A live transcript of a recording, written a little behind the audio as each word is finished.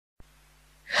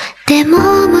で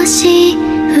ももし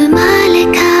生まれ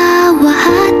変わ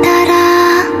ったら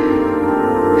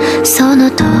その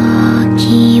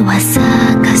時は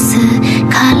探す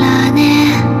からね。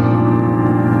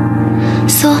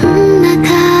そんな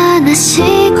悲し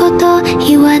いこと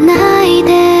言わない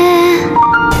で。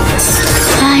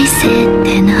愛せっ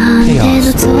てなんて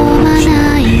望ま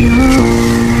ないよ。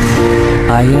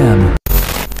 I am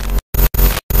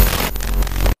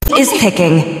is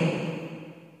picking.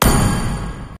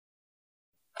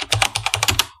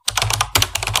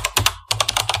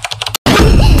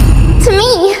 To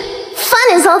me, fun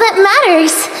is all that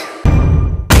matters.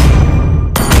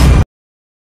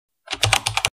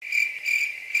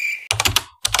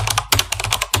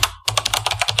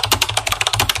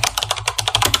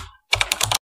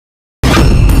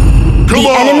 The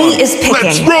enemy is picking.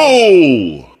 Let's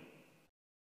roll!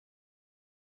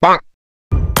 Bonk.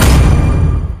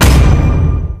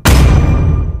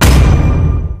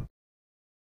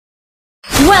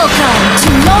 Welcome to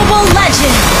Mobile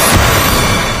Legends!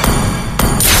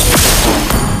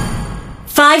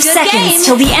 5 seconds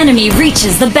till the enemy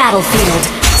reaches the battlefield.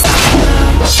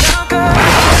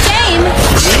 Game!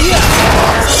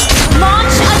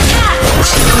 Launch attack!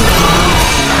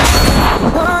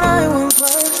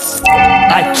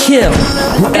 I kill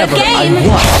whoever I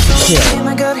want to kill.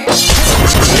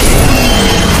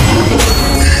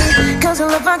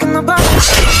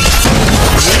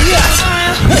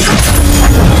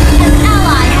 An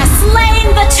ally has slain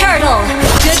the turtle!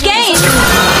 Good game!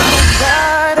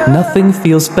 Nothing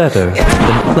feels better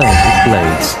than playing with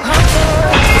blades.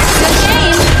 Good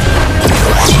game!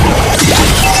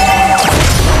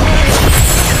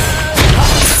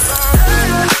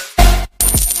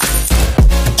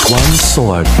 One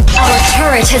sword. Our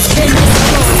turret has been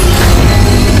destroyed.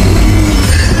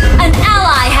 An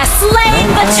ally has slain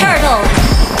the turtle!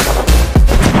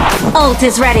 Ult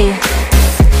is ready.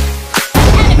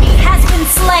 Enemy has been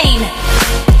slain.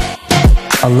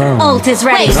 Alone. Ult is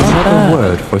ready. Not a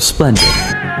word for splendid.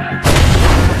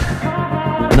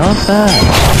 Not bad.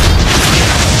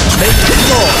 Make the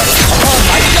floor upon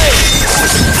my blade.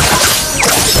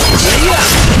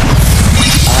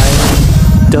 I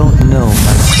don't know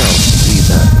myself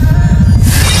either.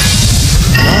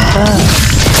 Not bad.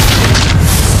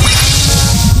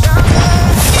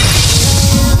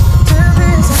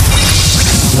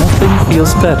 Nothing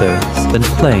feels better than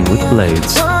playing with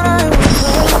blades. An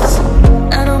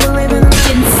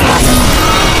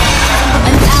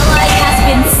ally has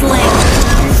been slain.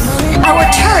 Our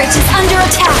turret is under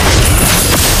attack.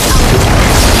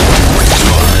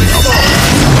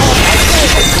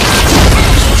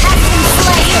 Has been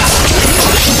slain.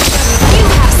 You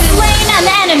have slain an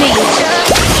enemy.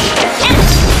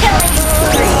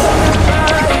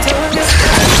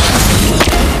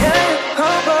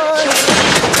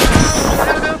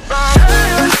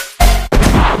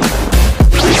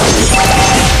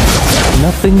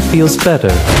 Nothing feels better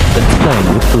than playing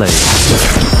with blades.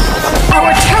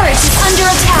 Our turret is under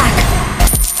attack.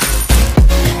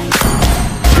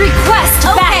 Request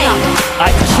backup. I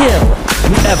kill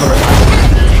whoever I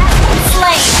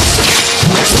Slain.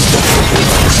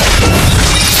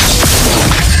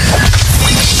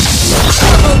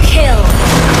 Double kill.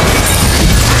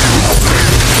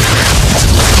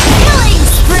 Killing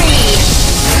spree.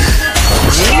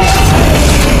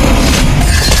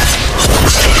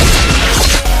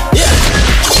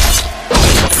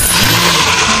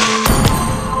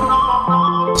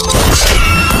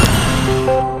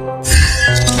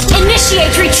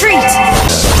 Initiate retreat.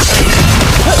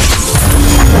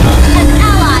 An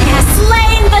ally has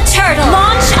slain the turtle.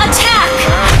 Launch attack.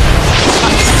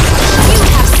 You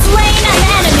have slain an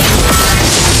enemy.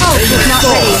 Oh, he's not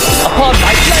ready. upon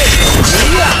my blade.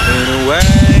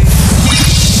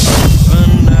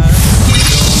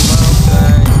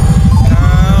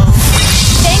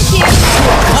 Thank you.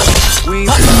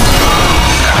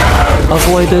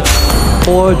 Avoid it,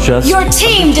 or just Your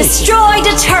team destroyed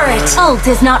a turret. Ult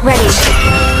is not ready. Ally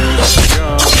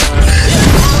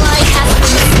has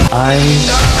been I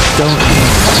don't know.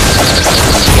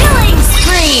 killing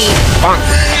spree.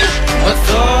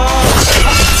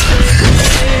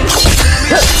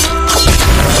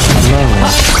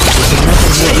 Alone is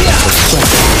another word for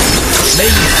splendid. May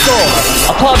you soar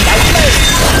upon my blade.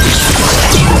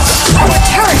 Our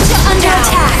turret is under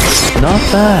attack. Not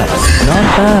bad, not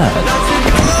bad.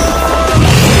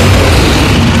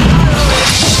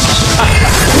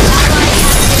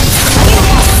 You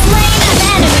have slain an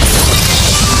enemy.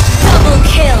 Double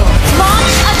kill.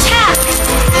 Launch attack.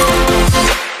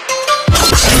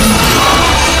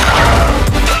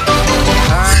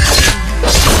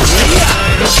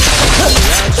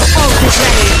 Ult is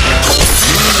ready.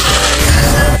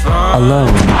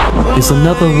 Alone is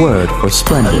another word for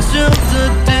splendid. Launch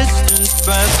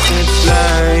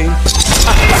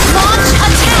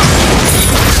attack!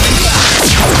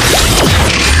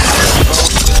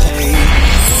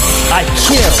 I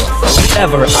kill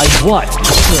whoever I want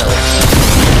to kill.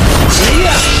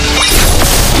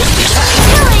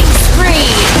 Killing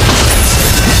spree!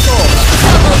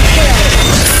 Double kill!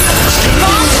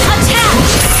 Launch attack!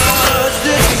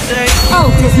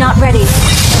 Ult is not ready.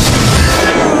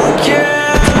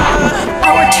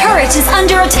 Our turret is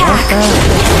under attack.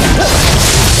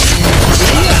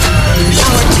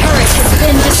 Our turret has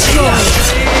been destroyed.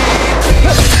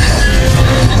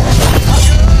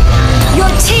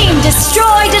 Your team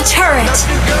destroyed a turret.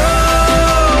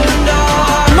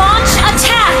 Launch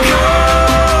attack.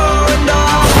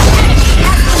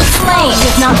 Slain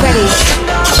is not ready.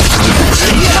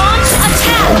 Launch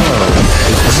attack.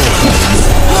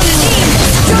 Your team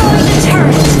destroyed a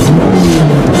turret.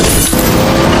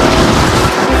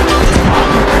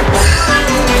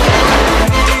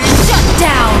 Shut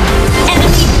down.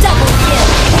 Enemy double kill.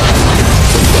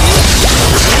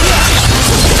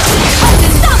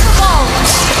 Unstoppable.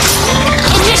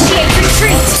 Initiate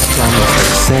retreat.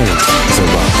 Say so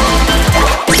well.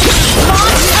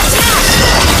 Launch attack.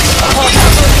 Double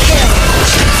kill.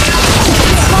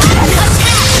 Launch attack.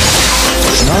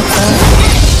 Not bad.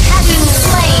 Has been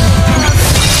slain.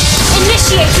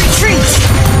 Initiate retreat.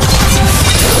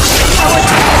 Our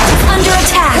turret is under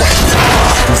attack.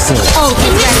 Ult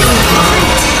is ready.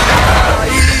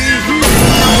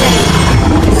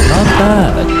 Not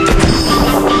bad.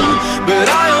 But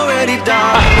I already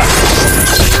died.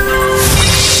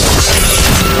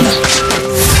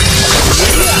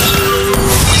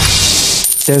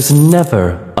 There's never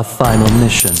a final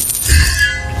mission.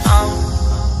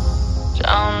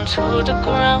 Down to the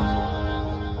ground,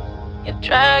 your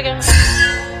dragon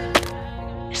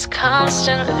is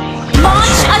constantly.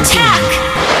 Launch attack.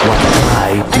 What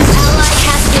I An ally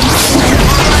has been slain.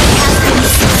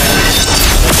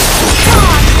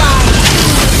 Godlike.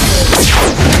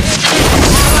 An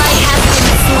ally has been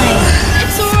slain.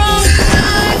 It's wrong.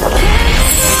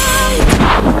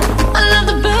 I love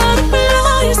the bird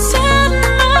below you said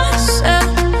myself.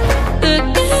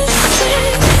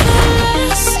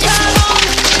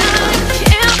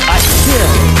 I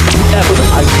kill whoever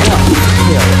I want to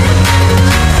kill.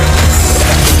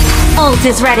 Ult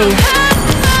is ready.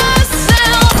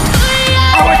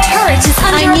 Our turret is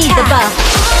under attack. I need the buff.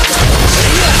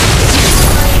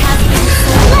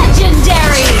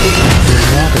 Legendary.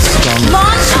 Not as strong.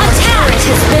 Launch attack. Turret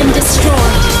has been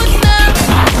destroyed.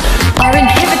 Our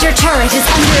inhibitor turret is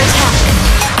under attack.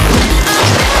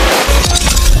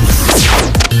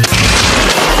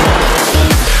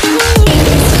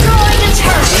 Destroying a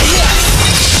turret.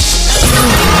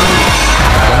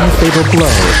 One fatal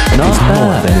blow, not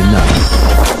more than enough.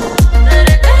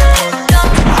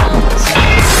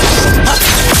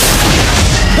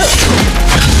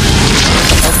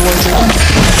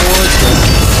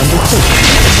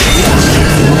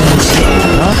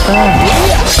 Not bad.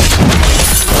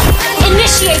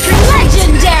 Initiate your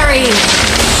legendary.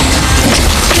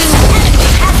 Two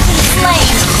enemies have been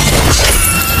slain.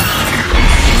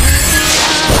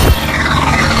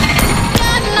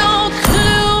 Got no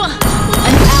clue.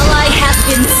 An ally has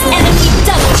been slain. Enemy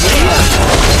double kill.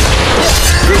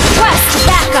 Request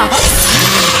backup.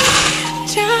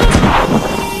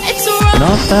 It's wrong.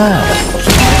 Not bad.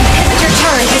 Inhibitor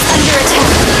turret is under attack.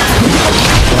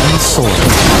 One sword.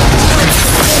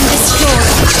 Been destroyed.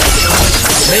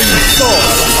 May you soar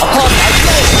upon my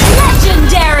blade.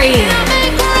 Legendary.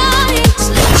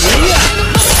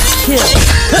 Kill.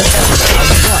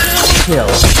 Kill.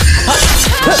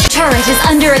 Turret is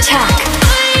under attack.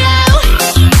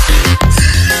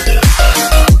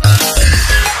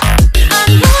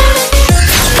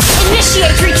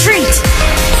 Initiate retreat.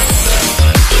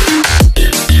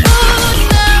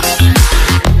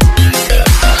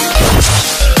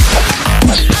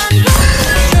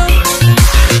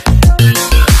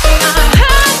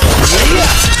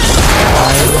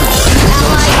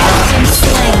 Ally has been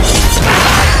slain.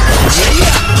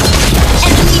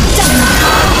 Enemy double.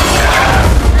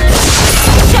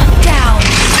 Shut down.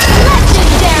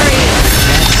 Legendary.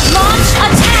 Launch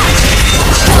attack.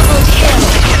 Double kill.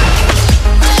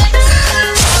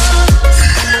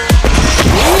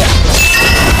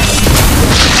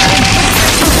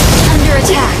 Under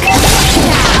attack.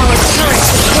 Our turret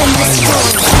has been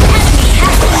destroyed. Enemy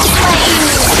has been slain.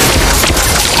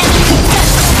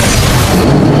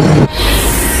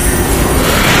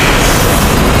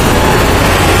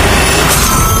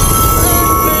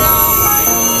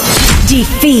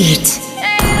 Defeat.